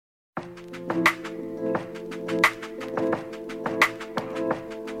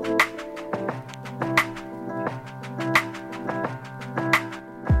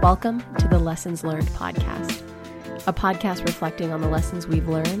Welcome to the Lessons Learned podcast, a podcast reflecting on the lessons we've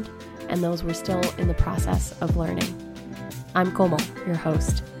learned and those we're still in the process of learning. I'm Komal, your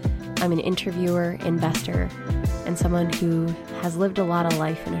host. I'm an interviewer, investor, and someone who has lived a lot of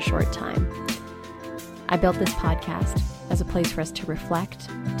life in a short time. I built this podcast as a place for us to reflect,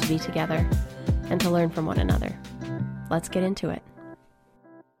 to be together, and to learn from one another. Let's get into it.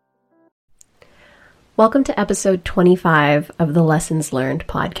 Welcome to episode 25 of the Lessons Learned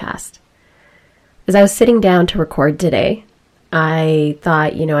podcast. As I was sitting down to record today, I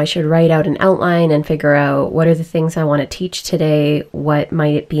thought, I should write out an outline and figure out what are the things I want to teach today, what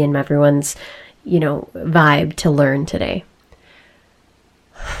might it be in everyone's, vibe to learn today.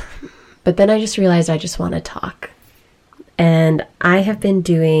 But then I just realized I just want to talk. And I have been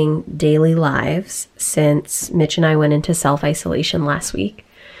doing daily lives since Mitch and I went into self-isolation last week.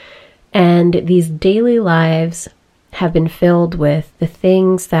 And these daily lives have been filled with the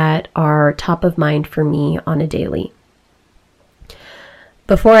things that are top of mind for me on a daily.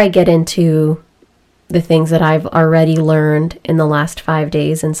 Before I get into the things that I've already learned in the last 5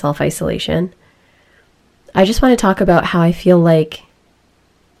 days in self-isolation, I just want to talk about how I feel like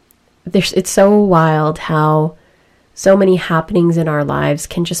it's so wild how so many happenings in our lives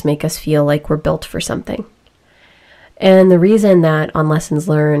can just make us feel like we're built for something. And the reason that on Lessons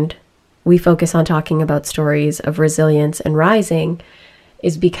Learned, we focus on talking about stories of resilience and rising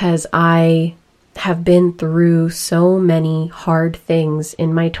is because I have been through so many hard things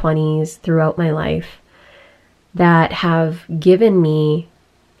in my 20s throughout my life that have given me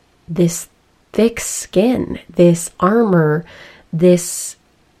this thick skin, this armor, this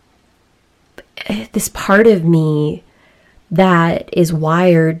part of me that is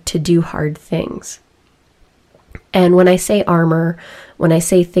wired to do hard things. And when I say armor, when I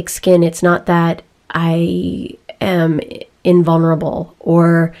say thick skin, it's not that I am invulnerable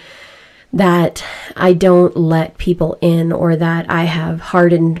or that I don't let people in or that I have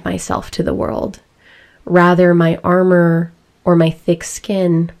hardened myself to the world. Rather, my armor or my thick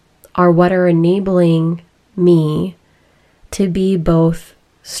skin are what are enabling me to be both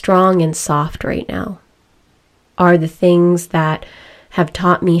strong and soft right now, are the things that have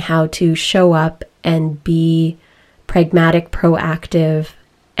taught me how to show up and be pragmatic, proactive,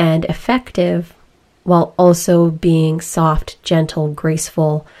 and effective while also being soft, gentle,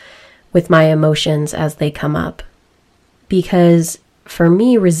 graceful with my emotions as they come up. Because for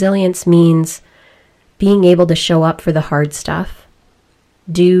me, resilience means being able to show up for the hard stuff,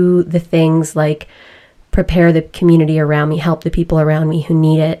 do the things like prepare the community around me, help the people around me who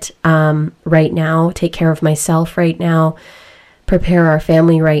need it right now, take care of myself right now, prepare our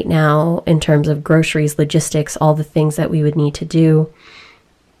family right now in terms of groceries, logistics, all the things that we would need to do,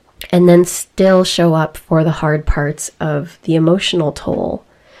 and then still show up for the hard parts of the emotional toll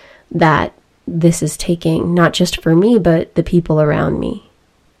that this is taking, not just for me, but the people around me.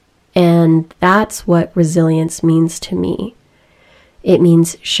 And that's what resilience means to me. It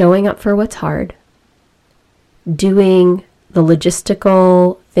means showing up for what's hard, doing the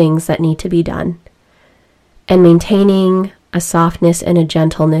logistical things that need to be done, and maintaining a softness and a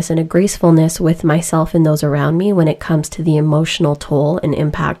gentleness and a gracefulness with myself and those around me when it comes to the emotional toll and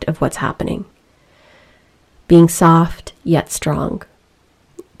impact of what's happening. Being soft yet strong.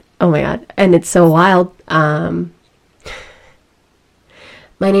 Oh my God. And it's so wild. My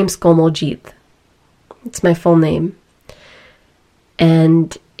name's Komaljeet. It's my full name.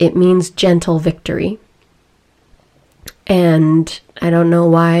 And it means gentle victory. And I don't know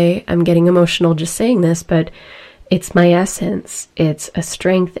why I'm getting emotional just saying this, but it's my essence. It's a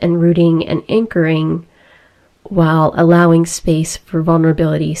strength and rooting and anchoring while allowing space for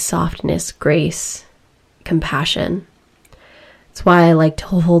vulnerability, softness, grace, compassion. It's why I like to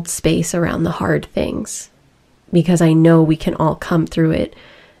hold space around the hard things, because I know we can all come through it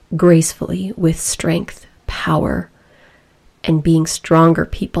gracefully with strength, power, and being stronger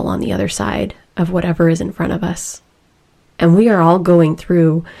people on the other side of whatever is in front of us. And we are all going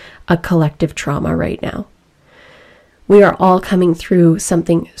through a collective trauma right now. We are all coming through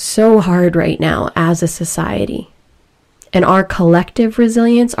something so hard right now as a society. And our collective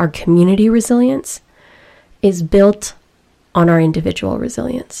resilience, our community resilience, is built on our individual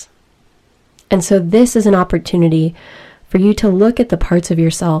resilience. And so this is an opportunity for you to look at the parts of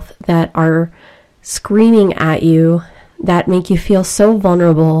yourself that are screaming at you, that make you feel so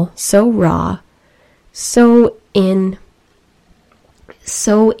vulnerable, so raw, so in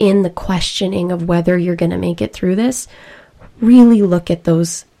the questioning of whether you're going to make it through this. Really look at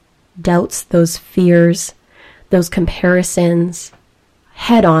those doubts, those fears, those comparisons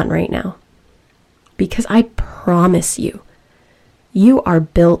head on right now. Because I promise you, you are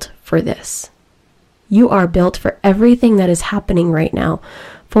built for this. You are built for everything that is happening right now,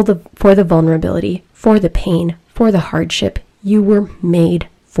 for the vulnerability, for the pain, for the hardship. You were made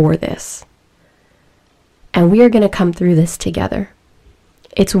for this. And we are going to come through this together.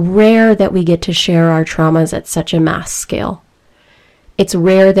 It's rare that we get to share our traumas at such a mass scale. It's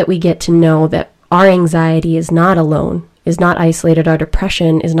rare that we get to know that our anxiety is not alone, is not isolated. Our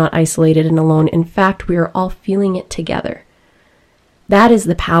depression is not isolated and alone. In fact, we are all feeling it together. That is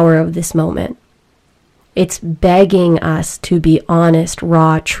the power of this moment. It's begging us to be honest,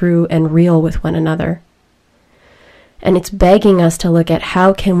 raw, true, and real with one another. And it's begging us to look at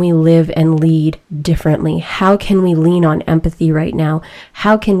how can we live and lead differently? How can we lean on empathy right now?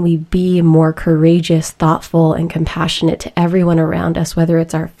 How can we be more courageous, thoughtful, and compassionate to everyone around us, whether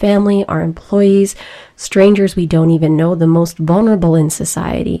it's our family, our employees, strangers we don't even know, the most vulnerable in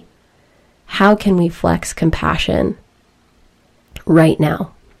society? How can we flex compassion right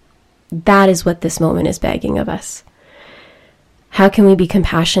now? That is what this moment is begging of us. How can we be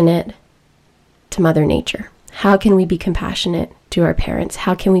compassionate to Mother Nature? How can we be compassionate to our parents?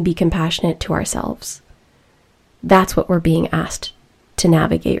 How can we be compassionate to ourselves? That's what we're being asked to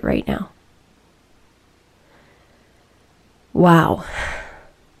navigate right now. Wow.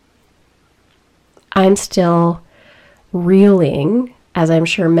 I'm still reeling, as I'm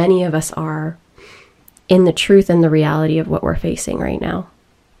sure many of us are, in the truth and the reality of what we're facing right now.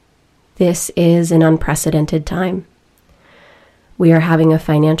 This is an unprecedented time. We are having a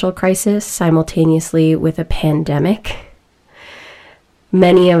financial crisis simultaneously with a pandemic.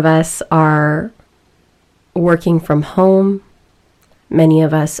 Many of us are working from home. Many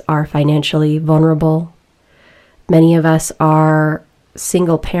of us are financially vulnerable. Many of us are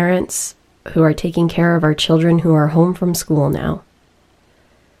single parents who are taking care of our children who are home from school now.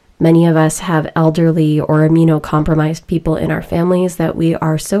 Many of us have elderly or immunocompromised people in our families that we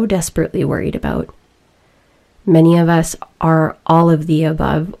are so desperately worried about. Many of us are all of the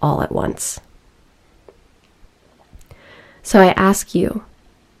above all at once. So I ask you,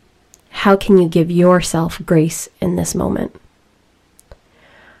 how can you give yourself grace in this moment?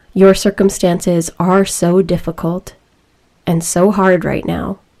 Your circumstances are so difficult and so hard right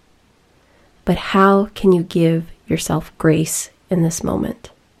now, but how can you give yourself grace in this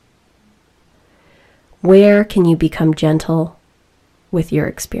moment? Where can you become gentle with your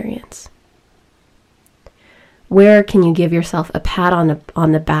experience? Where can you give yourself a pat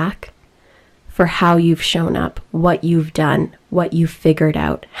on the back for how you've shown up, what you've done, what you've figured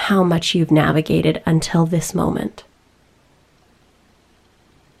out, how much you've navigated until this moment?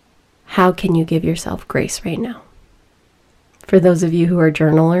 How can you give yourself grace right now? For those of you who are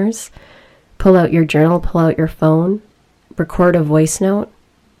journalers, pull out your journal, pull out your phone, record a voice note,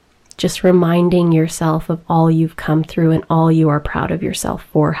 just reminding yourself of all you've come through and all you are proud of yourself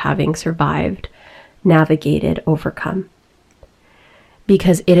for having survived, navigated, overcome.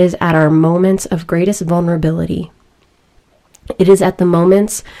 Because it is at our moments of greatest vulnerability, it is at the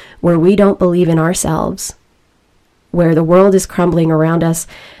moments where we don't believe in ourselves, where the world is crumbling around us,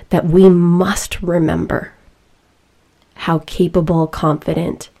 that we must remember how capable,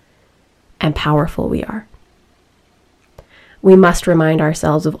 confident, and powerful we are. We must remind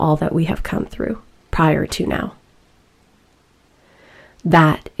ourselves of all that we have come through prior to now.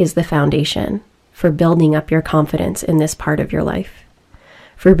 That is the foundation for building up your confidence in this part of your life,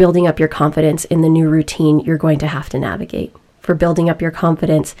 for building up your confidence in the new routine you're going to have to navigate, for building up your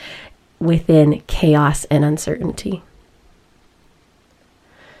confidence within chaos and uncertainty.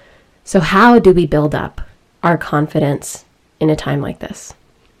 So how do we build up our confidence in a time like this?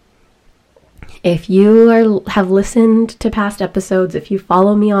 If you have listened to past episodes, if you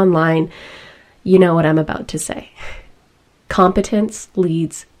follow me online, you know what I'm about to say. Competence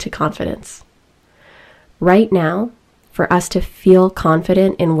leads to confidence. Right now, for us to feel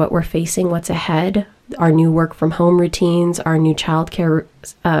confident in what we're facing, what's ahead, our new work from home routines, our new childcare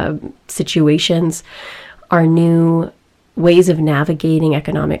situations, our new ways of navigating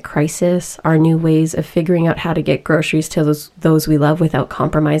economic crisis, our new ways of figuring out how to get groceries to those we love without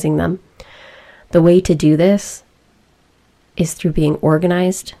compromising them. The way to do this is through being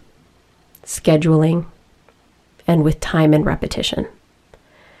organized, scheduling, and with time and repetition.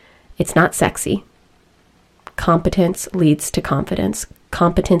 It's not sexy. Competence leads to confidence.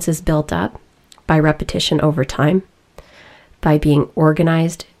 Competence is built up by repetition over time, by being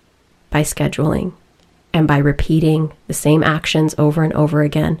organized, by scheduling, and by repeating the same actions over and over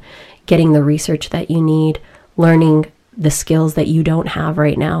again, getting the research that you need, learning the skills that you don't have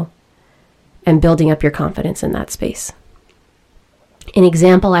right now, and building up your confidence in that space. An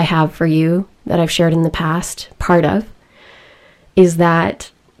example I have for you that I've shared in the past, part of, is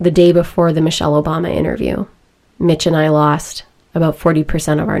that the day before the Michelle Obama interview, Mitch and I lost about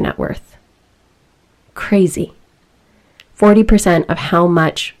 40% of our net worth. Crazy. 40% of how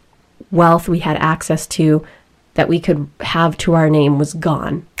much wealth we had access to that we could have to our name was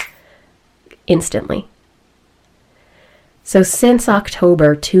gone instantly. So since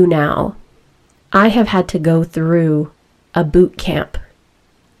October to now, I have had to go through a boot camp,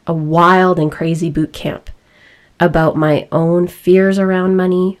 a wild and crazy boot camp about my own fears around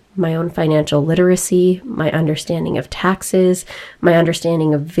money, my own financial literacy, my understanding of taxes, my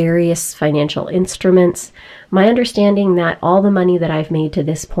understanding of various financial instruments, my understanding that all the money that I've made to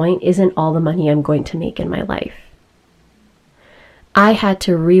this point isn't all the money I'm going to make in my life. I had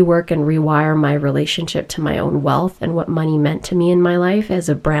to rework and rewire my relationship to my own wealth and what money meant to me in my life as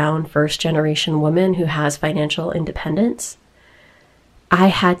a brown first-generation woman who has financial independence. I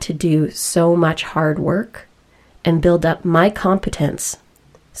had to do so much hard work and build up my competence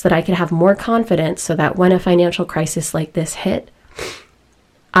so that I could have more confidence so that when a financial crisis like this hit,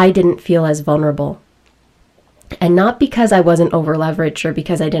 I didn't feel as vulnerable. And not because I wasn't over leveraged or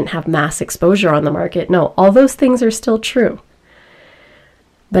because I didn't have mass exposure on the market. No, all those things are still true.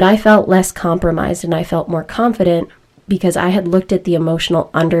 But I felt less compromised and I felt more confident because I had looked at the emotional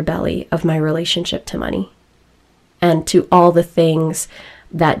underbelly of my relationship to money and to all the things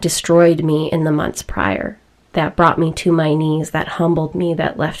that destroyed me in the months prior, that brought me to my knees, that humbled me,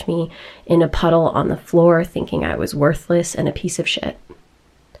 that left me in a puddle on the floor thinking I was worthless and a piece of shit.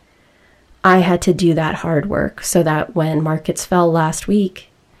 I had to do that hard work so that when markets fell last week,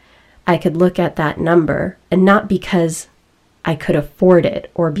 I could look at that number, and not because I could afford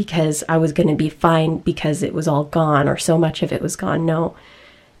it or because I was going to be fine because it was all gone or so much of it was gone. No,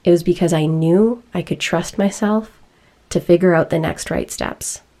 it was because I knew I could trust myself to figure out the next right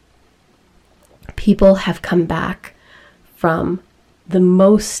steps. People have come back from the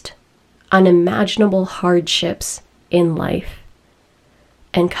most unimaginable hardships in life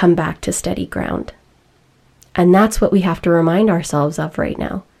and come back to steady ground. And that's what we have to remind ourselves of right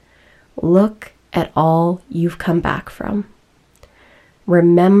now. Look at all you've come back from.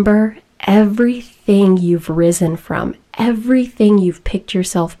 Remember everything you've risen from, everything you've picked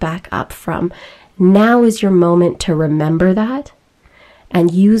yourself back up from. Now is your moment to remember that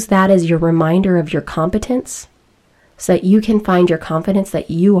and use that as your reminder of your competence so that you can find your confidence that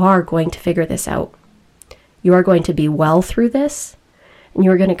you are going to figure this out. You are going to be well through this, and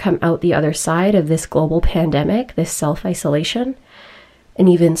you are going to come out the other side of this global pandemic, this self-isolation, an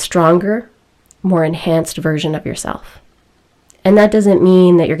even stronger, more enhanced version of yourself. And that doesn't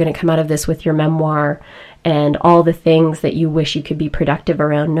mean that you're going to come out of this with your memoir and all the things that you wish you could be productive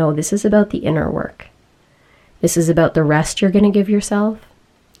around. No, this is about the inner work. This is about the rest you're going to give yourself.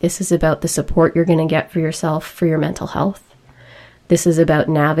 This is about the support you're going to get for yourself for your mental health. This is about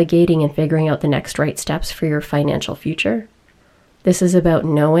navigating and figuring out the next right steps for your financial future. This is about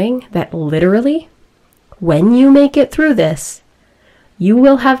knowing that literally, when you make it through this, you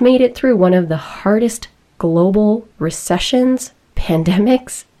will have made it through one of the hardest global recessions,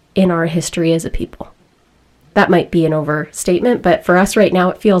 pandemics in our history as a people. That might be an overstatement, but for us right now,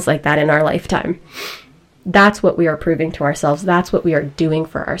 it feels like that in our lifetime. That's what we are proving to ourselves. That's what we are doing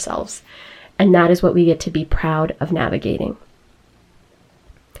for ourselves. And that is what we get to be proud of navigating.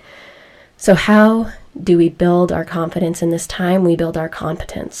 So how do we build our confidence in this time? We build our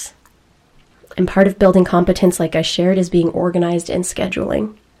competence. And part of building competence, like I shared, is being organized and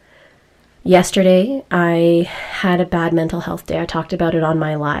scheduling. Yesterday, I had a bad mental health day. I talked about it on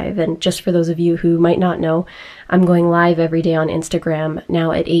my live. And just for those of you who might not know, I'm going live every day on Instagram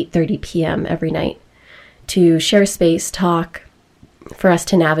now at 8:30 p.m. every night to share space, talk, for us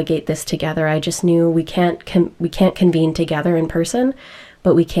to navigate this together. I just knew we can't convene together in person,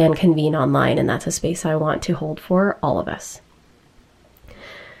 but we can convene online, and that's a space I want to hold for all of us.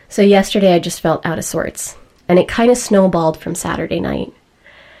 So yesterday, I just felt out of sorts, and it kind of snowballed from Saturday night.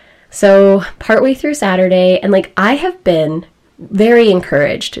 So partway through Saturday, and I have been very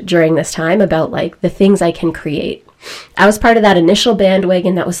encouraged during this time about the things I can create. I was part of that initial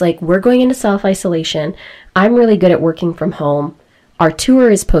bandwagon that was we're going into self-isolation. I'm really good at working from home. Our tour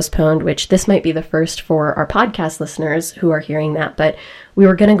is postponed, which this might be the first for our podcast listeners who are hearing that, but we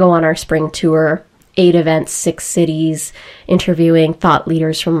were going to go on our spring tour, 8 events, 6 cities, interviewing thought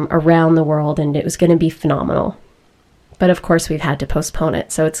leaders from around the world, and it was going to be phenomenal. But of course, we've had to postpone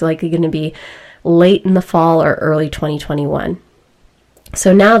it. So it's likely going to be late in the fall or early 2021.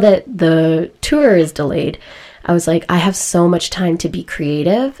 So now that the tour is delayed, I was like, I have so much time to be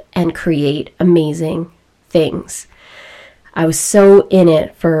creative and create amazing things. I was so in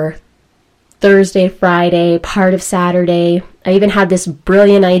it for Thursday, Friday, part of Saturday. I even had this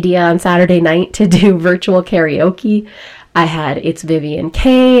brilliant idea on Saturday night to do virtual karaoke. I had It's Vivian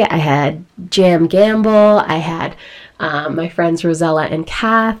K, I had Jam Gamble, I had my friends Rosella and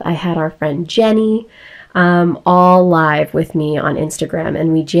Kath, I had our friend Jenny, all live with me on Instagram,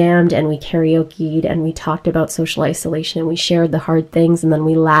 and we jammed and we karaoke'd and we talked about social isolation and we shared the hard things, and then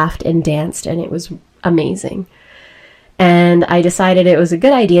we laughed and danced, and it was amazing. And I decided it was a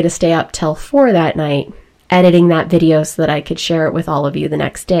good idea to stay up till 4 that night, editing that video so that I could share it with all of you the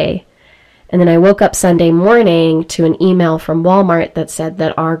next day. And then I woke up Sunday morning to an email from Walmart that said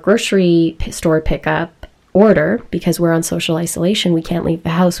that our grocery store pickup order, because we're on social isolation, we can't leave the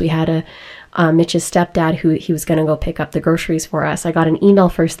house. We had Mitch's stepdad who he was going to go pick up the groceries for us. I got an email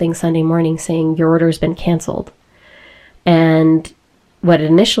first thing Sunday morning saying your order's been canceled. And what it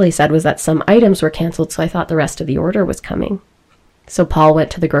initially said was that some items were canceled, so I thought the rest of the order was coming. So Paul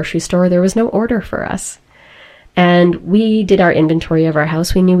went to the grocery store. There was no order for us. And we did our inventory of our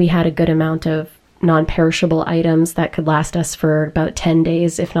house. We knew we had a good amount of non-perishable items that could last us for about 10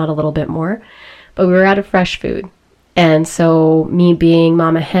 days, if not a little bit more. But we were out of fresh food. And so me being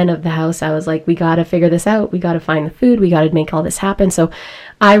mama hen of the house, I was like, we got to figure this out. We got to find the food. We got to make all this happen. So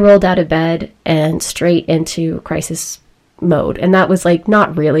I rolled out of bed and straight into crisis mode. And that was like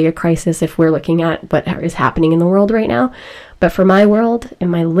not really a crisis if we're looking at what is happening in the world right now. But for my world, in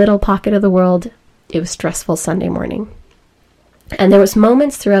my little pocket of the world, it was stressful Sunday morning. And there was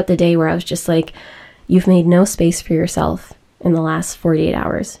moments throughout the day where I was just like, you've made no space for yourself in the last 48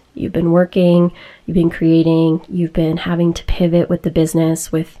 hours. You've been working, you've been creating, you've been having to pivot with the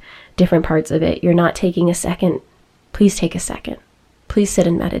business, with different parts of it. You're not taking a second. Please take a second. Please sit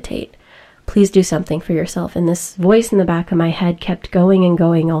and meditate. Please do something for yourself. And this voice in the back of my head kept going and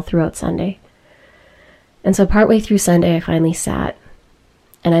going all throughout Sunday. And so partway through Sunday, I finally sat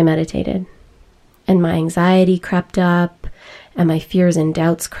and I meditated. And my anxiety crept up, and my fears and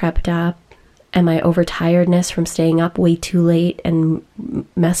doubts crept up, and my overtiredness from staying up way too late and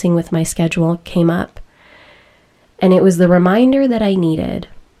messing with my schedule came up. And it was the reminder that I needed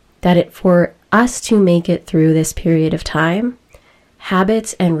that for us to make it through this period of time,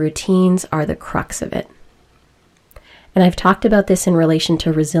 habits and routines are the crux of it. And I've talked about this in relation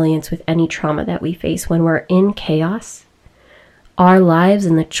to resilience with any trauma that we face. When we're in chaos, our lives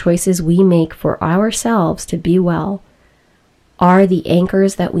and the choices we make for ourselves to be well are the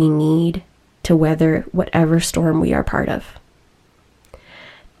anchors that we need to weather whatever storm we are part of.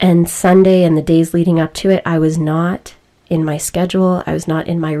 And Sunday and the days leading up to it, I was not in my schedule. I was not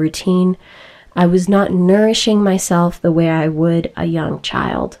in my routine. I was not nourishing myself the way I would a young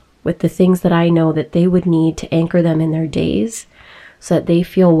child with the things that I know that they would need to anchor them in their days so that they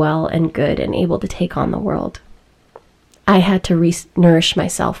feel well and good and able to take on the world. I had to nourish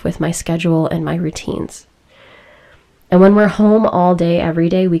myself with my schedule and my routines. And when we're home all day, every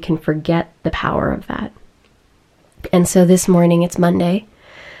day, we can forget the power of that. And so this morning, it's Monday,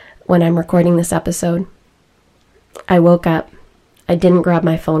 when I'm recording this episode, I woke up. I didn't grab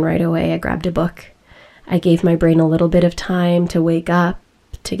my phone right away. I grabbed a book. I gave my brain a little bit of time to wake up,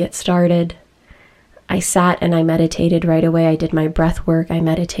 to get started. I sat and I meditated right away. I did my breath work. I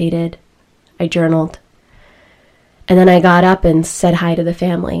meditated. I journaled. And then I got up and said hi to the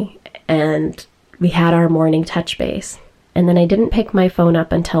family, and we had our morning touch base. And then I didn't pick my phone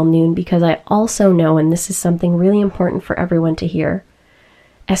up until noon because I also know, and this is something really important for everyone to hear,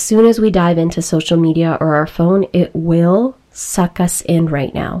 as soon as we dive into social media or our phone, it will suck us in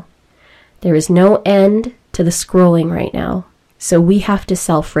right now. There is no end to the scrolling right now. So we have to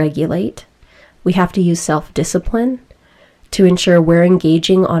self-regulate. We have to use self-discipline to ensure we're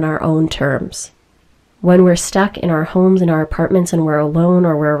engaging on our own terms. When we're stuck in our homes, in our apartments, and we're alone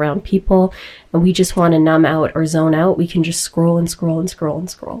or we're around people and we just want to numb out or zone out, we can just scroll and scroll and scroll and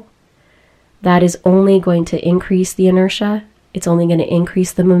scroll. That is only going to increase the inertia. It's only going to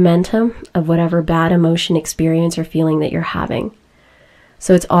increase the momentum of whatever bad emotion, experience, or feeling that you're having.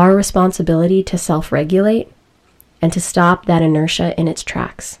 So it's our responsibility to self-regulate and to stop that inertia in its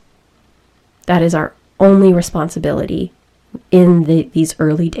tracks. That is our only responsibility in these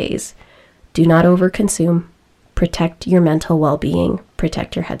early days. Do not overconsume. Protect your mental well-being.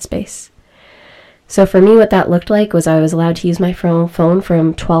 Protect your headspace. So for me, what that looked like was I was allowed to use my phone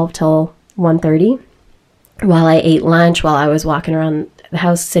from 12 till 1:30 while I ate lunch, while I was walking around the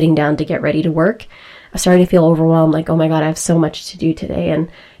house, sitting down to get ready to work. I was starting to feel overwhelmed, like, oh my God, I have so much to do today. And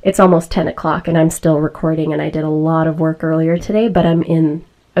it's almost 10 o'clock and I'm still recording, and I did a lot of work earlier today, but I'm in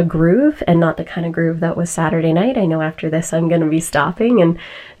a groove, and not the kind of groove that was Saturday night. I know after this I'm going to be stopping and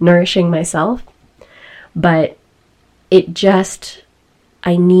nourishing myself. But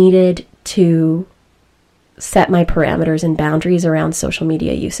I needed to set my parameters and boundaries around social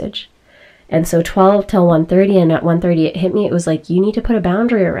media usage. And so 12 till 1:30, and at 1:30 it hit me. It was like, you need to put a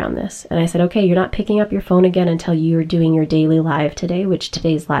boundary around this. And I said, okay, you're not picking up your phone again until you're doing your daily live today, which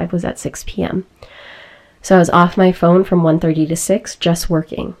today's live was at 6 p.m. So I was off my phone from 1:30 to 6, just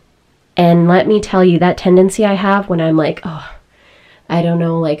working. And let me tell you, that tendency I have when I'm like, oh, I don't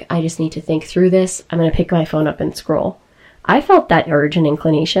know, like, I just need to think through this, I'm going to pick my phone up and scroll. I felt that urge and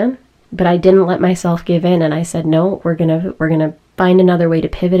inclination, but I didn't let myself give in. And I said, no, we're going to find another way to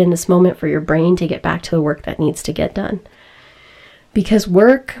pivot in this moment for your brain to get back to the work that needs to get done. Because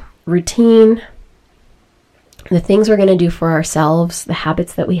work, routine, the things we're going to do for ourselves, the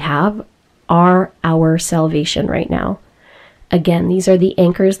habits that we have, are our salvation right now. Again, these are the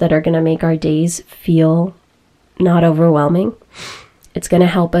anchors that are going to make our days feel not overwhelming. It's going to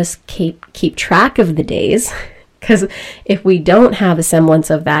help us keep track of the days, because if we don't have a semblance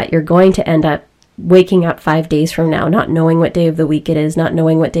of that, you're going to end up waking up 5 days from now, not knowing what day of the week it is, not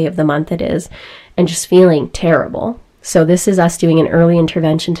knowing what day of the month it is, and just feeling terrible. So this is us doing an early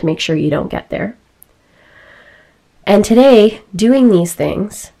intervention to make sure you don't get there. And today, doing these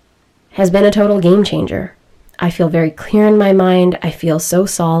things has been a total game changer. I feel very clear in my mind. I feel so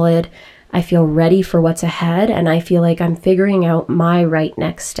solid. I feel ready for what's ahead, and I feel like I'm figuring out my right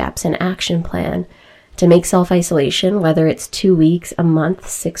next steps and action plan to make self-isolation, whether it's 2 weeks, a month,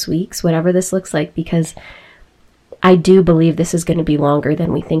 6 weeks, whatever this looks like, because I do believe this is going to be longer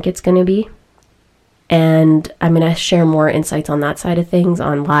than we think it's going to be. And I'm going to share more insights on that side of things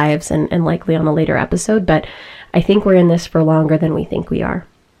on lives and likely on a later episode, but I think we're in this for longer than we think we are.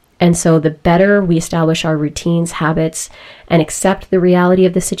 And so the better we establish our routines, habits, and accept the reality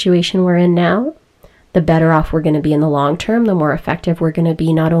of the situation we're in now, the better off we're going to be in the long term, the more effective we're going to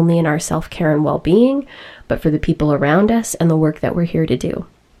be not only in our self-care and well-being, but for the people around us and the work that we're here to do.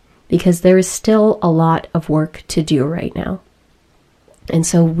 Because there is still a lot of work to do right now. And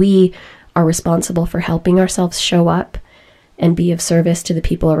so we are responsible for helping ourselves show up and be of service to the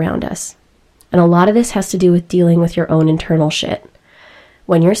people around us. And a lot of this has to do with dealing with your own internal shit.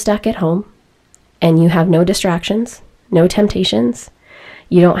 When you're stuck at home and you have no distractions, no temptations,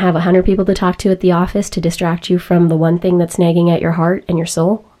 you don't have 100 people to talk to at the office to distract you from the one thing that's nagging at your heart and your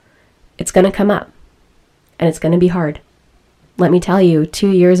soul, it's going to come up and it's going to be hard. Let me tell you, 2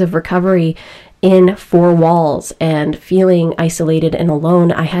 years of recovery in 4 walls and feeling isolated and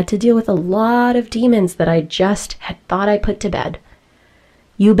alone, I had to deal with a lot of demons that I just had thought I put to bed.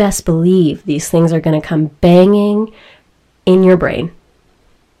 You best believe these things are going to come banging in your brain.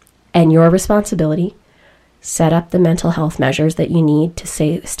 And your responsibility, set up the mental health measures that you need to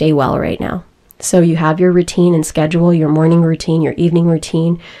stay well right now. So you have your routine and schedule, your morning routine, your evening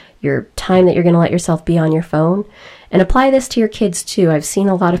routine, your time that you're going to let yourself be on your phone. And apply this to your kids too. I've seen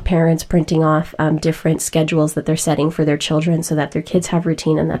a lot of parents printing off different schedules that they're setting for their children so that their kids have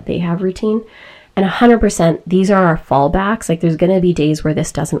routine and that they have routine. And 100%, these are our fallbacks. Like, there's going to be days where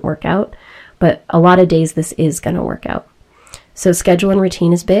this doesn't work out, but a lot of days this is going to work out. So schedule and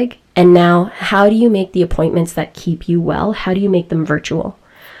routine is big. And now, how do you make the appointments that keep you well? How do you make them virtual?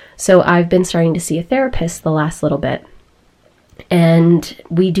 So I've been starting to see a therapist the last little bit, and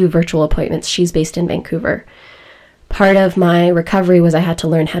we do virtual appointments. She's based in Vancouver. Part of my recovery was I had to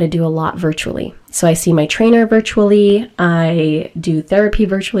learn how to do a lot virtually. So I see my trainer virtually, I do therapy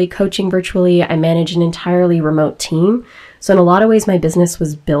virtually, coaching virtually, I manage an entirely remote team. So in a lot of ways, my business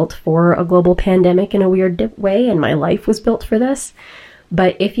was built for a global pandemic in a weird way, and my life was built for this.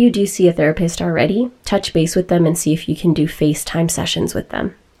 But if you do see a therapist already, touch base with them and see if you can do FaceTime sessions with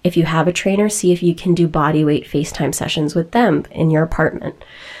them. If you have a trainer, see if you can do bodyweight FaceTime sessions with them in your apartment.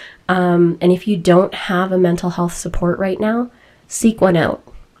 And if you don't have a mental health support right now, seek one out.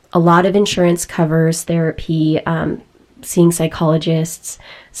 A lot of insurance covers therapy, seeing psychologists,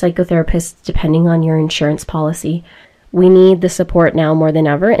 psychotherapists, depending on your insurance policy. We need the support now more than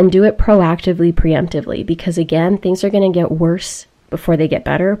ever, and do it proactively, preemptively, because again, things are going to get worse before they get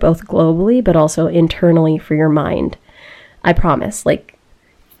better, both globally, but also internally for your mind. I promise. Like,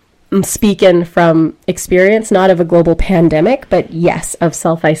 I'm speaking from experience, not of a global pandemic, but yes, of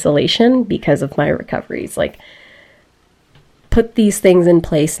self-isolation because of my recoveries. Like, put these things in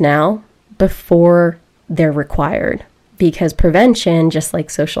place now before they're required, because prevention, just like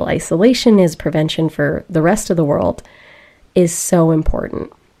social isolation is prevention for the rest of the world, is so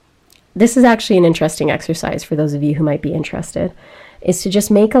important. This is actually an interesting exercise for those of you who might be interested. is to just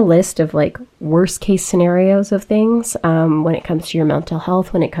make a list of like worst case scenarios of things when it comes to your mental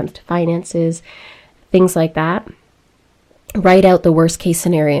health, when it comes to finances, things like that. Write out the worst case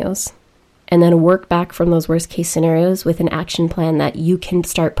scenarios and then work back from those worst case scenarios with an action plan that you can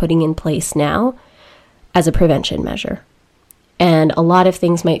start putting in place now as a prevention measure. And a lot of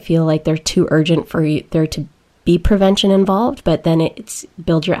things might feel like they're too urgent for you, there to be prevention involved, but then it's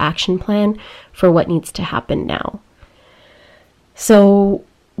build your action plan for what needs to happen now. So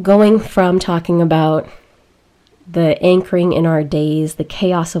going from talking about the anchoring in our days, the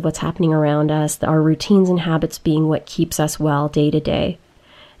chaos of what's happening around us, our routines and habits being what keeps us well day to day,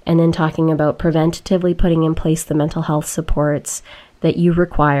 and then talking about preventatively putting in place the mental health supports that you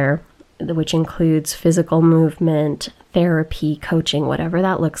require, which includes physical movement, therapy, coaching, whatever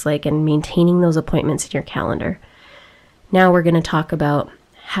that looks like, and maintaining those appointments in your calendar. Now we're going to talk about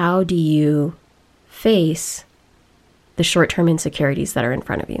how do you face the short-term insecurities that are in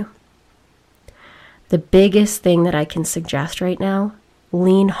front of you. The biggest thing that I can suggest right now,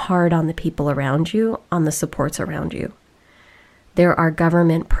 lean hard on the people around you, on the supports around you. There are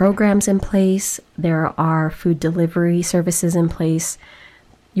government programs in place. There are food delivery services in place.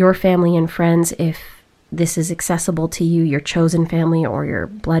 Your family and friends, if this is accessible to you, your chosen family or your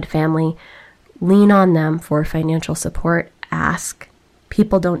blood family, lean on them for financial support. Ask.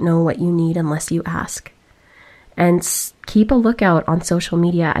 People don't know what you need unless you ask. And keep a lookout on social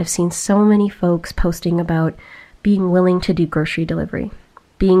media. I've seen so many folks posting about being willing to do grocery delivery,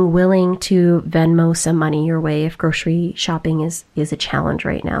 being willing to Venmo some money your way if grocery shopping is a challenge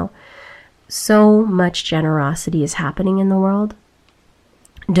right now. So much generosity is happening in the world.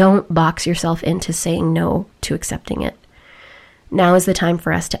 Don't box yourself into saying no to accepting it. Now is the time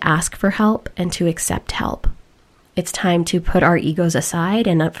for us to ask for help and to accept help. It's time to put our egos aside.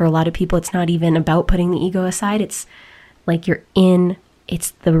 And for a lot of people, it's not even about putting the ego aside. It's like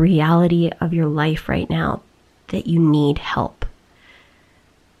it's the reality of your life right now that you need help.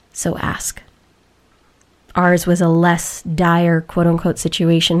 So ask. Ours was a less dire, quote unquote,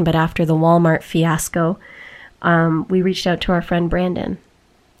 situation, but after the Walmart fiasco, we reached out to our friend Brandon.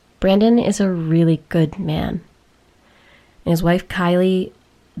 Brandon is a really good man. And his wife Kylie,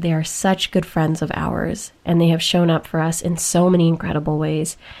 they are such good friends of ours, and they have shown up for us in so many incredible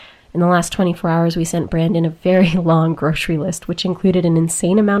ways. In the last 24 hours, we sent Brandon a very long grocery list, which included an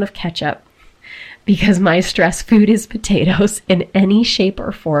insane amount of ketchup, because my stress food is potatoes in any shape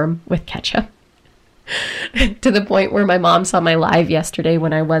or form with ketchup. To the point where my mom saw my live yesterday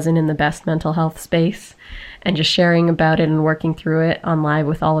when I wasn't in the best mental health space and just sharing about it and working through it on live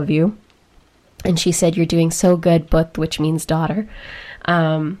with all of you. And she said, "You're doing so good, Buth," which means daughter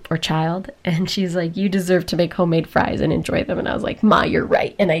or child. And she's like, "You deserve to make homemade fries and enjoy them." And I was like, "Ma, you're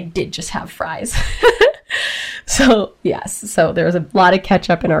right." And I did just have fries. So yes, so there was a lot of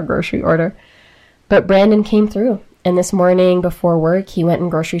ketchup in our grocery order. But Brandon came through. And this morning before work, he went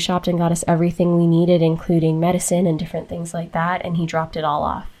and grocery shopped and got us everything we needed, including medicine and different things like that. And he dropped it all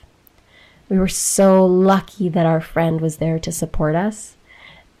off. We were so lucky that our friend was there to support us.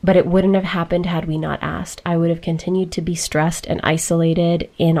 But it wouldn't have happened had we not asked. I would have continued to be stressed and isolated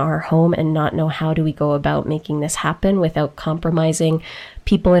in our home and not know how do we go about making this happen without compromising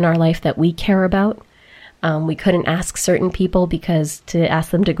people in our life that we care about. We couldn't ask certain people because to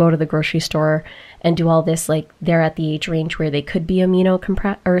ask them to go to the grocery store and do all this, like they're at the age range where they could be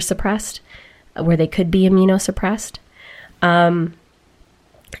immunosuppressed.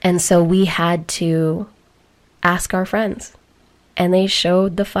 And so we had to ask our friends. And they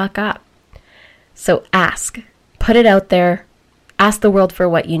showed the fuck up. So ask. Put it out there. Ask the world for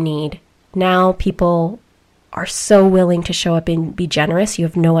what you need. Now people are so willing to show up and be generous. You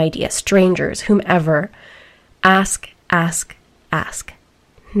have no idea. Strangers, whomever. Ask, ask, ask.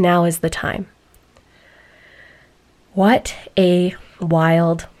 Now is the time. What a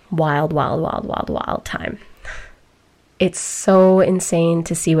wild, wild, wild, wild, wild, wild time. It's so insane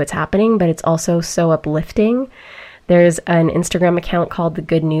to see what's happening, but it's also so uplifting. There's an Instagram account called The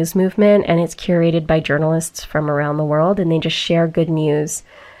Good News Movement, and it's curated by journalists from around the world, and they just share good news,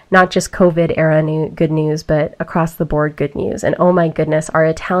 not just COVID era good news, but across the board good news. And oh my goodness, are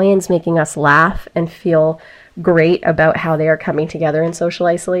Italians making us laugh and feel great about how they are coming together in social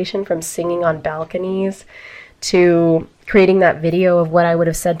isolation, from singing on balconies to creating that video of what I would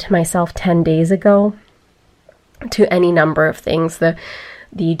have said to myself 10 days ago, to any number of things.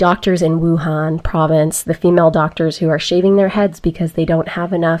 The doctors in Wuhan province, the female doctors who are shaving their heads because they don't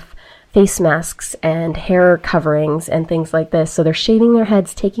have enough face masks and hair coverings and things like this. So they're shaving their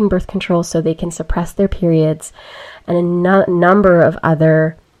heads, taking birth control so they can suppress their periods, and a number of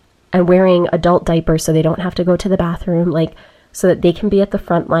other, and wearing adult diapers so they don't have to go to the bathroom. Like, so that they can be at the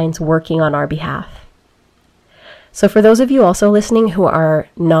front lines working on our behalf. So for those of you also listening who are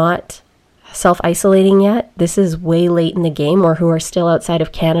not self-isolating yet, this is way late in the game, or who are still outside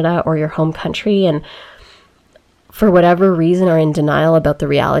of Canada or your home country and for whatever reason are in denial about the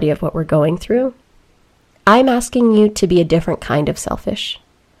reality of what we're going through, I'm asking you to be a different kind of selfish.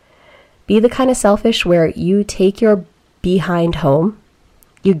 Be the kind of selfish where you take your behind home,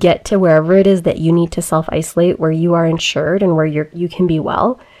 you get to wherever it is that you need to self-isolate, where you are insured and where you can be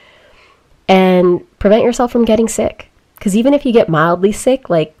well, and prevent yourself from getting sick. Because even if you get mildly sick,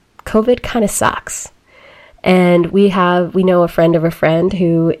 like COVID kind of sucks. And we know a friend of a friend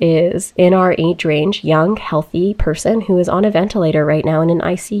who is in our age range, young, healthy person who is on a ventilator right now in an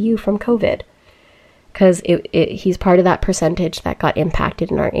ICU from COVID. Because he's part of that percentage that got impacted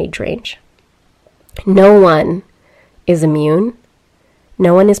in our age range. No one is immune.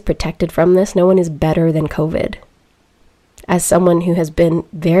 No one is protected from this. No one is better than COVID. As someone who has been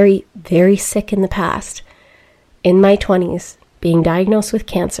very, very sick in the past, in my 20s, being diagnosed with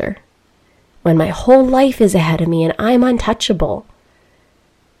cancer, when my whole life is ahead of me and I'm untouchable,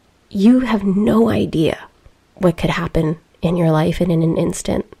 you have no idea what could happen in your life and in an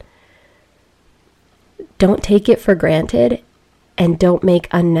instant. Don't take it for granted and don't make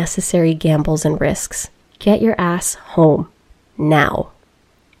unnecessary gambles and risks. Get your ass home now.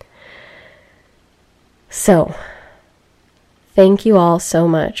 So, thank you all so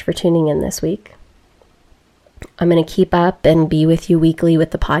much for tuning in this week. I'm going to keep up and be with you weekly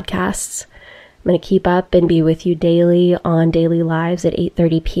with the podcasts. I'm going to keep up and be with you daily on Daily Lives at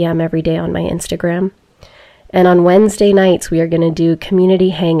 8:30 p.m. every day on my Instagram. And on Wednesday nights, we are going to do community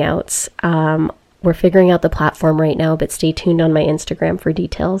hangouts. We're figuring out the platform right now, but stay tuned on my Instagram for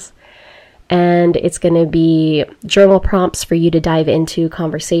details. And it's going to be journal prompts for you to dive into,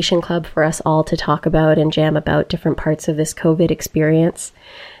 conversation club for us all to talk about and jam about different parts of this COVID experience,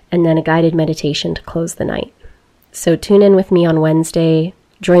 and then a guided meditation to close the night. So tune in with me on Wednesday.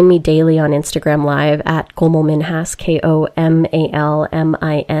 Join me daily on Instagram Live at Komalminhas,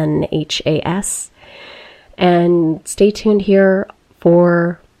 KOMALMINHAS. And stay tuned here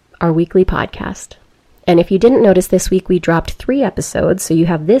for our weekly podcast. And if you didn't notice, this week we dropped 3 episodes. So you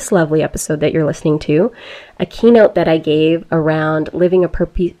have this lovely episode that you're listening to, a keynote that I gave around living a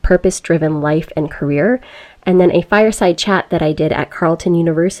purpose-driven life and career, and then a fireside chat that I did at Carleton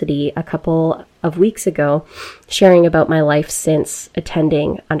University a couple of weeks ago, sharing about my life since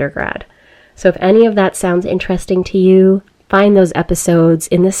attending undergrad. So if any of that sounds interesting to you, find those episodes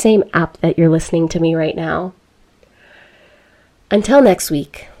in the same app that you're listening to me right now. Until next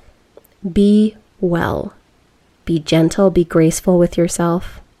week, be well. Be gentle, be graceful with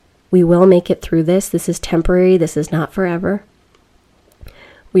yourself. We will make it through this. This is temporary. This is not forever.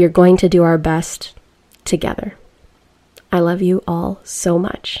 We are going to do our best together. I love you all so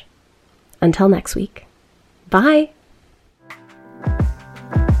much. Until next week. Bye.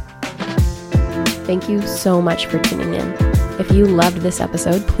 Thank you so much for tuning in. If you loved this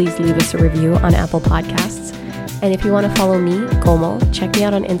episode, please leave us a review on Apple Podcasts. And if you want to follow me, Komal, check me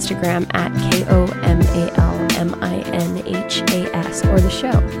out on Instagram at KOMALMINHAS or the show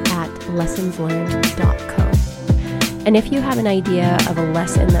at lessonslearned.co. And if you have an idea of a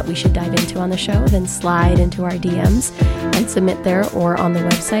lesson that we should dive into on the show, then slide into our DMs and submit there or on the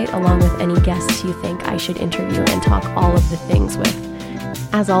website, along with any guests you think I should interview and talk all of the things with.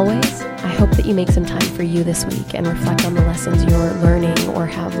 As always, I hope that you make some time for you this week and reflect on the lessons you're learning or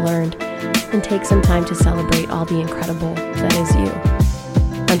have learned, and take some time to celebrate all the incredible that is you.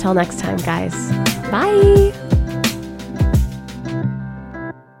 Until next time, guys. Bye!